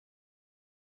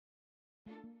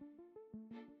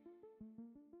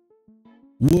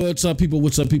What's up, people?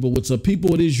 What's up, people? What's up,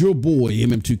 people? It is your boy,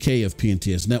 MM2K of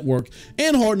PNTS Network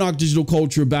and Hard Knock Digital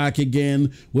Culture back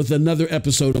again with another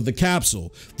episode of The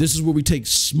Capsule. This is where we take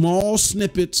small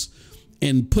snippets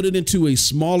and put it into a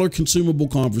smaller consumable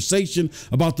conversation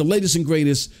about the latest and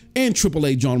greatest and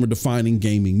AAA genre-defining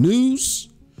gaming news.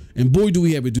 And boy, do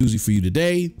we have a doozy for you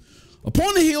today.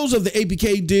 Upon the heels of the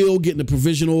ABK deal getting a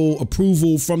provisional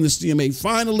approval from the CMA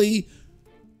finally,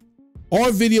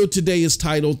 our video today is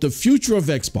titled The Future of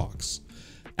Xbox,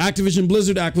 Activision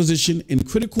Blizzard Acquisition and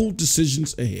Critical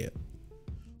Decisions Ahead.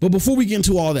 But before we get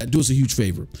into all that, do us a huge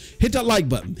favor. Hit that like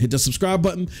button, hit that subscribe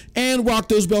button, and rock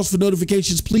those bells for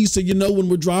notifications, please, so you know when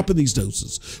we're dropping these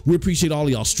doses. We appreciate all of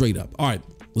y'all straight up. All right,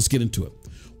 let's get into it.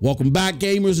 Welcome back,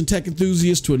 gamers and tech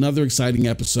enthusiasts, to another exciting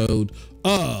episode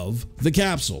of The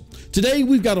Capsule. Today,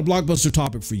 we've got a blockbuster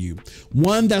topic for you,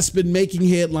 one that's been making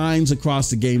headlines across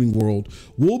the gaming world.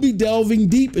 We'll be delving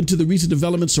deep into the recent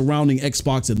developments surrounding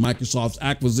Xbox and Microsoft's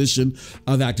acquisition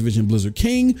of Activision Blizzard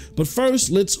King. But first,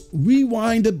 let's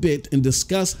rewind a bit and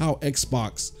discuss how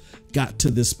Xbox got to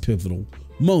this pivotal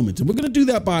moment. And we're going to do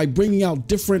that by bringing out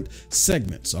different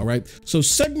segments, all right? So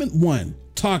segment one,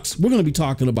 we're going to be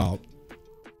talking about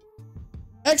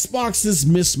Xbox's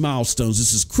missed milestones.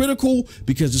 This is critical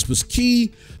because this was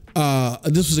key.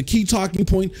 This was a key talking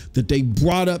point that they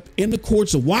brought up in the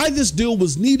courts of why this deal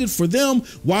was needed for them,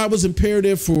 why it was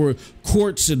imperative for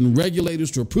courts and regulators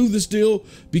to approve this deal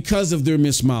because of their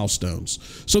missed milestones.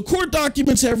 So court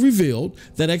documents have revealed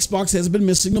that Xbox has been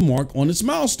missing the mark on its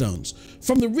milestones.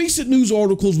 From the recent news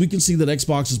articles, we can see that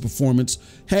Xbox's performance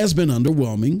has been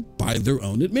underwhelming by their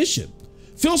own admission.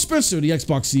 Phil Spencer, the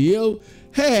Xbox CEO,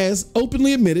 has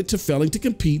openly admitted to failing to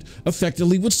compete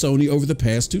effectively with Sony over the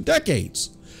past 2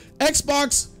 decades.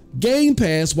 Xbox Game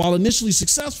Pass, while initially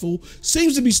successful,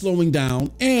 seems to be slowing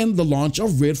down, and the launch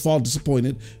of Redfall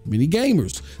disappointed many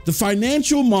gamers. The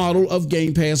financial model of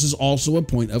Game Pass is also a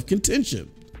point of contention,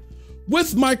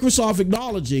 with Microsoft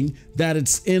acknowledging that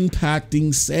it's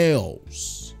impacting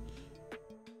sales.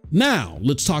 Now,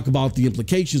 let's talk about the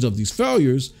implications of these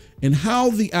failures and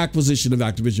how the acquisition of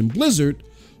Activision Blizzard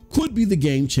could be the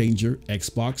game changer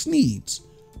Xbox needs.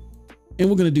 And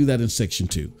we're going to do that in section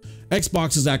 2.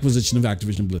 Xbox's acquisition of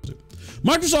Activision Blizzard.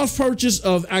 Microsoft's purchase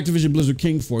of Activision Blizzard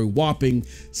King for a whopping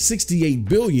 $68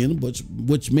 billion,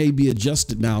 which may be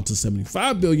adjusted now to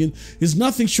 $75 billion, is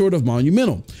nothing short of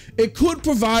monumental. It could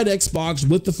provide Xbox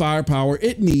with the firepower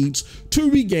it needs to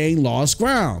regain lost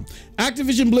ground.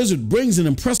 Activision Blizzard brings an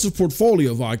impressive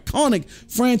portfolio of iconic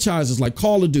franchises like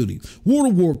Call of Duty,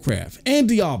 World of Warcraft, and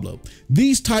Diablo.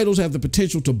 These titles have the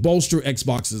potential to bolster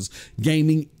Xbox's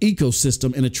gaming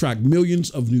ecosystem and attract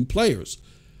millions of new players.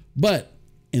 But,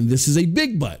 and this is a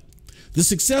big but, the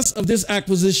success of this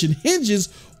acquisition hinges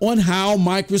on how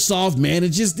Microsoft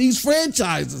manages these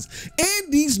franchises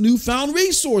and these newfound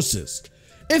resources.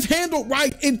 If handled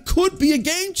right, it could be a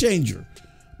game changer.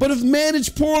 But if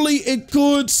managed poorly, it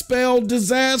could spell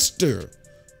disaster.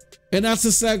 And that's a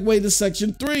segue to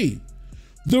section 3.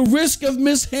 The risk of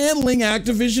mishandling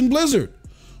Activision Blizzard.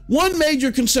 One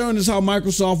major concern is how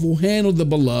Microsoft will handle the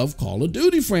beloved Call of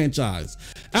Duty franchise.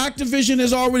 Activision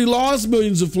has already lost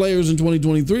millions of players in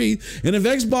 2023, and if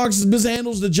Xbox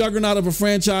mishandles the juggernaut of a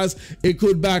franchise, it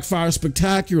could backfire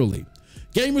spectacularly.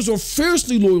 Gamers are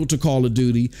fiercely loyal to Call of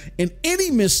Duty, and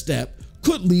any misstep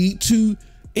could lead to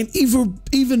an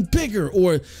even bigger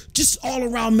or just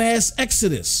all-around mass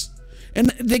exodus. And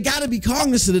they got to be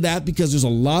cognizant of that because there's a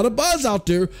lot of buzz out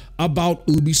there about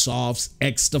Ubisoft's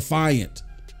XDefiant.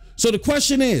 So the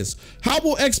question is, how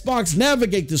will Xbox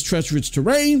navigate this treacherous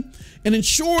terrain and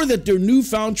ensure that their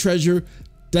newfound treasure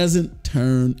doesn't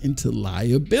turn into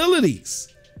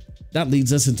liabilities? That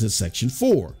leads us into section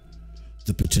 4,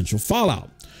 the potential fallout.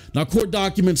 Now, court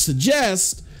documents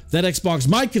suggest that Xbox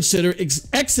might consider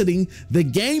exiting the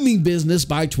gaming business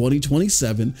by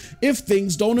 2027 if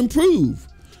things don't improve.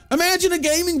 Imagine a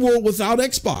gaming world without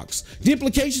Xbox. The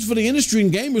implications for the industry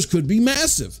and gamers could be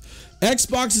massive.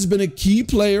 Xbox has been a key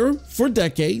player for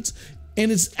decades,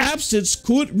 and its absence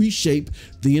could reshape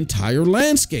the entire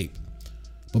landscape.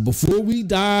 But before we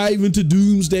dive into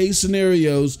doomsday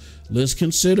scenarios, let's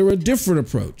consider a different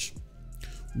approach.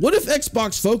 What if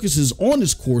Xbox focuses on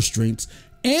its core strengths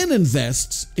and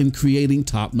invests in creating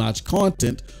top-notch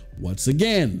content once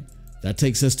again? That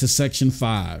takes us to section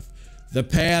 5, the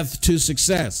path to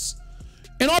success.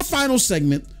 In our final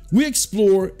segment, we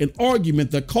explore an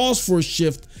argument that calls for a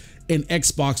shift in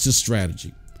Xbox's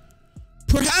strategy.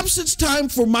 Perhaps it's time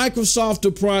for Microsoft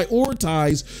to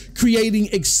prioritize creating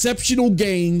exceptional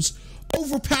games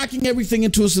over packing everything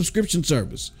into a subscription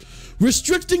service.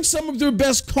 Restricting some of their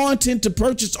best content to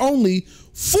purchase only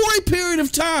for a period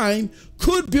of time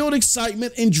could build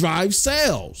excitement and drive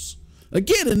sales.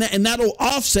 Again, and that'll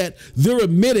offset their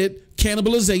admitted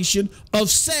cannibalization of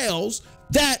sales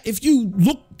that, if you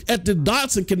look at the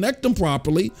dots and connect them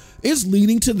properly, is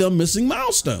leading to them missing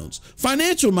milestones,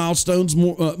 financial milestones,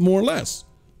 more or less.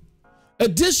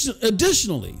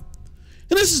 Additionally,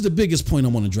 and this is the biggest point I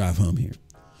want to drive home here.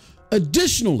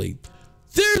 Additionally,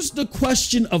 there's the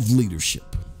question of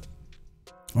leadership.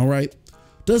 All right.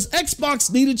 Does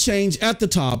Xbox need a change at the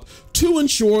top to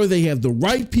ensure they have the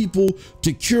right people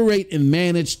to curate and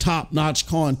manage top-notch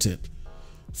content?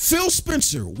 Phil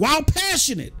Spencer, while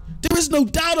passionate, there is no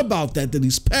doubt about that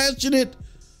he's passionate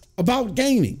about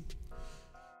gaming,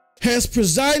 has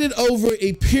presided over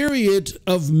a period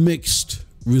of mixed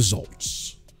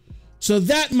results. So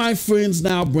that, my friends,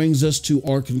 now brings us to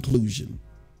our conclusion.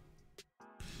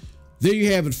 There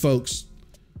you have it, folks.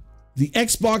 The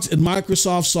Xbox and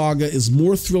Microsoft saga is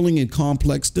more thrilling and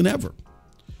complex than ever.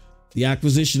 The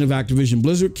acquisition of Activision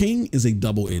Blizzard King is a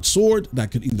double-edged sword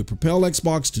that could either propel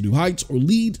Xbox to new heights or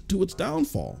lead to its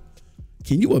downfall.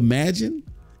 Can you imagine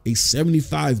a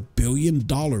 $75 billion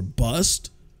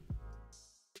bust?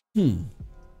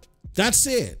 That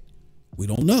said, we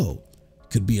don't know.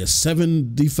 Could be a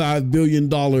 $75 billion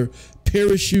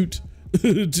parachute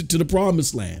to the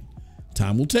promised land.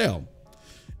 Time will tell.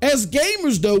 As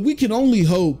gamers, though, we can only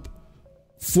hope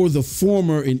for the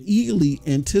former and eagerly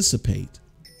anticipate,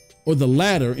 or the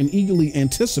latter and eagerly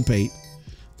anticipate,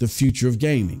 the future of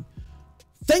gaming.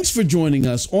 Thanks for joining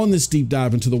us on this deep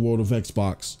dive into the world of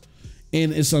Xbox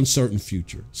and its uncertain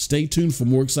future. Stay tuned for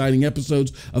more exciting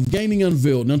episodes of Gaming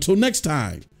Unveiled. And until next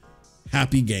time,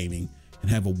 happy gaming and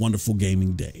have a wonderful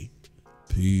gaming day.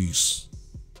 Peace.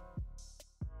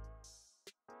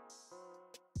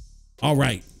 All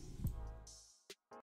right.